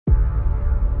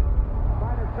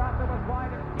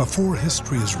Before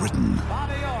history is written,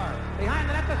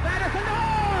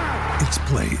 it's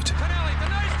played.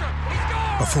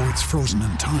 Before it's frozen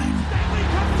in time,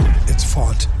 it's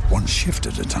fought one shift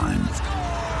at a time.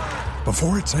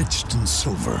 Before it's etched in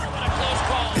silver,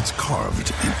 it's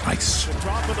carved in ice.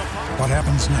 What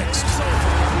happens next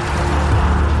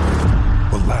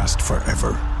will last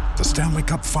forever. The Stanley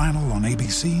Cup Final on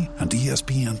ABC and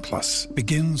ESPN Plus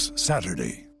begins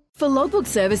Saturday. For logbook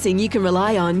servicing you can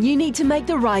rely on, you need to make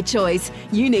the right choice.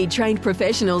 You need trained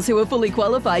professionals who are fully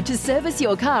qualified to service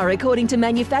your car according to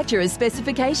manufacturer's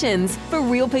specifications. For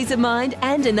real peace of mind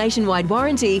and a nationwide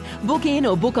warranty, book in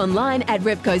or book online at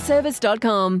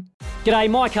repcoservice.com. G'day,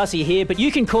 Mike Hussey here, but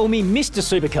you can call me Mr.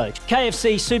 Supercoach.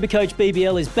 KFC Supercoach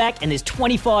BBL is back and there's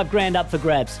 25 grand up for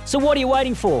grabs. So what are you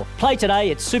waiting for? Play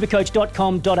today at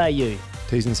supercoach.com.au.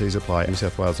 T's and C's apply. New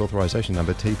South Wales authorisation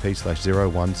number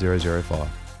TP/01005.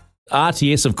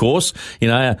 RTS, of course,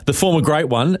 the former great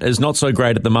one is not so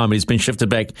great at the moment. He's been shifted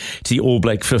back to the All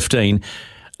Black 15.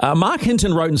 Mark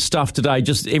Hinton wrote in Stuff today,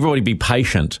 just everybody be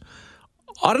patient.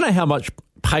 I don't know how much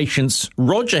patience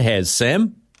Roger has,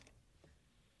 Sam.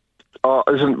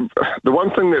 Isn't the one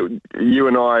thing that you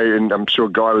and I, and I'm sure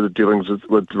Guy with the dealings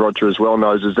with Roger as well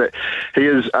knows, is that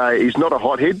he's not a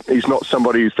hothead. He's not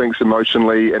somebody who thinks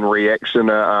emotionally and reacts in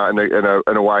a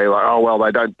way like, oh well,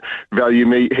 they don't value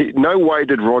me. No way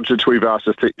did Roger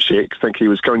Tuivasa-Sheck think he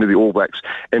was going to the All Blacks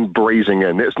and breezing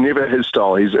in. That's never his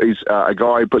style. He's a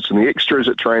guy who puts in the extras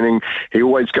at training. He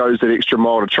always goes that extra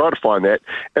mile to try to find that.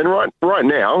 And right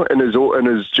now in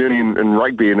his journey in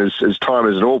rugby and his time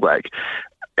as an All Black,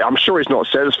 I'm sure he's not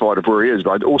satisfied with where he is,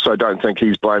 but I also don't think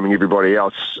he's blaming everybody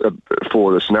else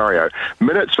for the scenario.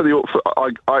 Minutes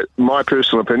my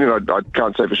personal opinion, I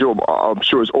can't say for sure, but I'm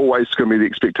sure it's always going to be the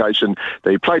expectation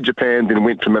that he played Japan, then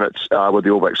went for minutes with the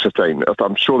All Blacks 15.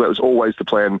 I'm sure that was always the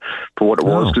plan for what it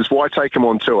was, because why take him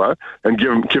on tour and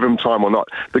give him time or not?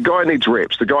 The guy needs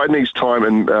reps. The guy needs time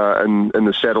in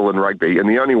the saddle in rugby, and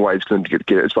the only way he's going to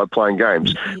get it is by playing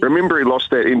games. Remember, he lost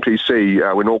that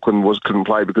NPC when Auckland couldn't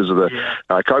play because of the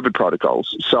COVID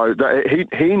protocols. So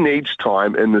he needs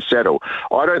time in the saddle.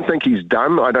 I don't think he's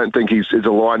done. I don't think there's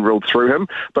a line ruled through him.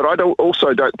 But I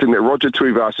also don't think that Roger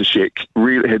Tuivasa-Sheck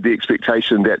really had the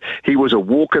expectation that he was a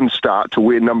walk-in start to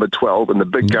wear number 12 in the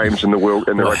big games in the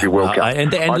Rugby World Cup. I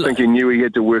think he knew he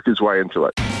had to work his way into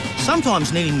it.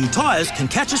 Sometimes needing new tyres can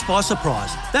catch us by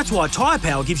surprise. That's why Tyre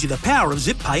Power gives you the power of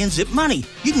Zip Pay and Zip Money.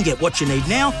 You can get what you need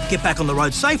now, get back on the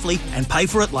road safely and pay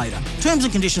for it later. Terms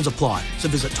and conditions apply. So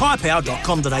visit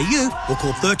tyrepower.com.au or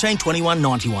call 13 21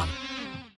 91.